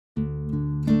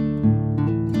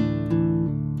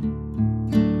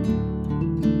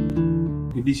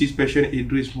This is patient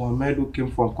Idrish Mohammad who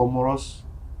came from Comoros.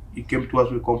 He came to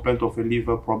us with complaint of a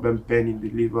liver problem, pain in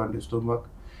the liver and the stomach.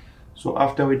 So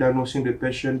after we diagnosing the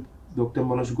patient, Dr.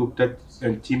 Manoj Gupta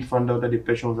and team found out that the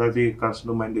patient was having a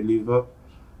carcinoma in the liver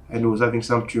and was having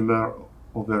some tumor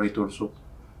over it also.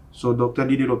 So doctor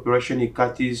did the operation, he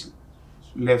cut his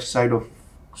left side of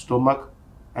stomach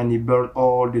and he burned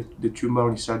all the tumor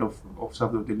inside of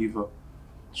side of the liver.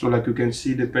 So like you can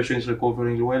see, the patient is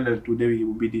recovering well, and today he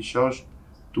will be discharged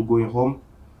to going home.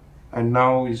 And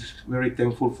now he's very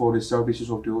thankful for the services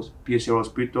of the PSRI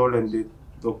Hospital and the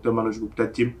Dr. Manoj Gupta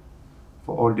team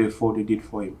for all the effort they did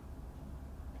for him.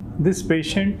 This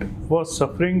patient was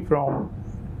suffering from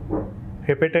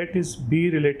Hepatitis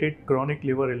B-related chronic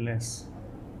liver illness.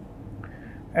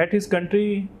 At his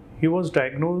country, he was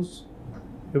diagnosed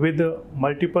with a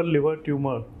multiple liver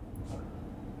tumor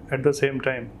at the same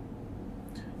time.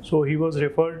 So he was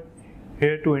referred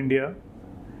here to India.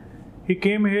 He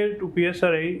came here to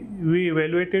PSRI, we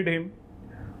evaluated him.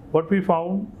 What we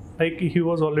found, like he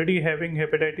was already having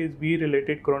Hepatitis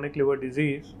B-related chronic liver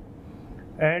disease,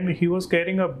 and he was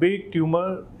carrying a big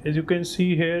tumor, as you can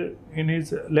see here in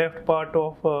his left part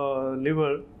of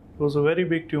liver. It was a very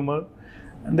big tumor,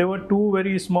 and there were two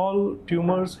very small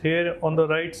tumors here on the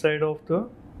right side of the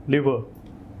liver.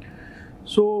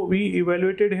 So we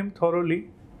evaluated him thoroughly.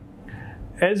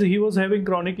 As he was having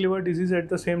chronic liver disease at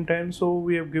the same time, so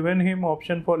we have given him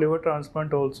option for liver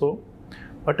transplant also.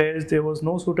 But as there was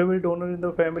no suitable donor in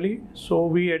the family, so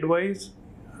we advised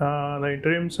the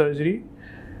interim surgery,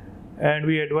 and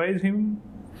we advised him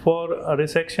for a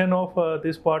resection of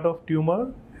this part of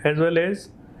tumor as well as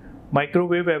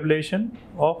microwave ablation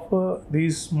of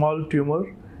these small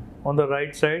tumor on the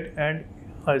right side and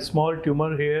a small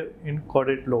tumor here in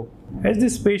caudate lobe. As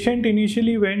this patient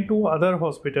initially went to other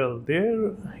hospital,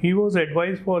 there he was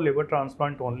advised for liver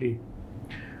transplant only.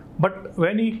 But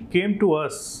when he came to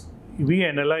us, we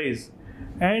analyzed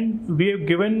and we have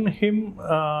given him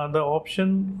the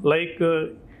option like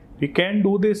he can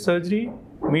do this surgery,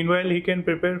 meanwhile he can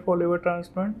prepare for liver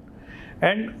transplant,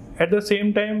 and at the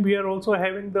same time we are also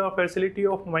having the facility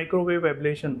of microwave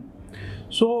ablation.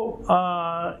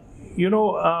 So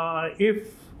if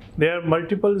there are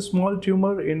multiple small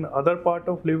tumor in other part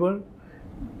of liver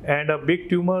and a big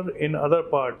tumor in other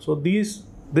part, so this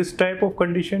type of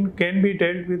condition can be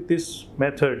dealt with this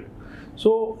method.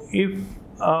 So if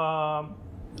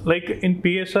like in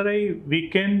PSRI, we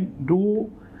can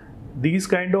do these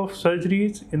kind of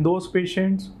surgeries in those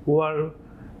patients who are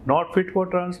not fit for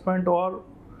transplant or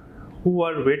who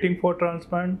are waiting for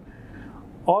transplant,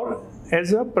 or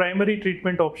as a primary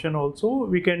treatment option also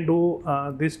we can do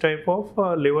this type of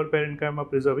liver parenchyma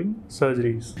preserving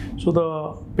surgeries. So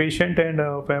the patient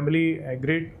and family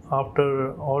agreed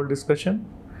after all discussion.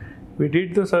 We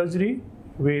did the surgery,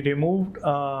 we removed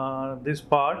this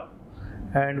part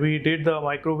and we did the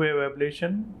microwave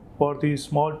ablation for the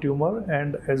small tumor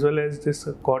and as well as this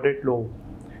caudate lobe.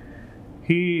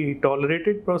 He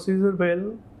tolerated procedure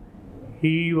well.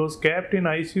 He was kept in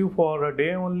ICU for a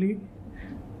day only.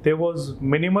 There was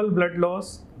minimal blood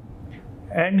loss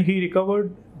and he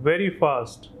recovered very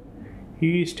fast.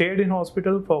 He stayed in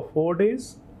hospital for 4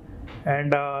 days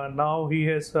and now he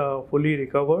has fully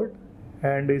recovered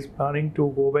and is planning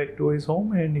to go back to his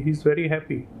home, and he's very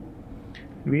happy.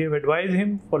 We have advised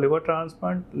him for liver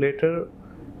transplant later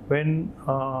when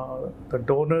the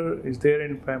donor is there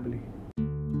in family.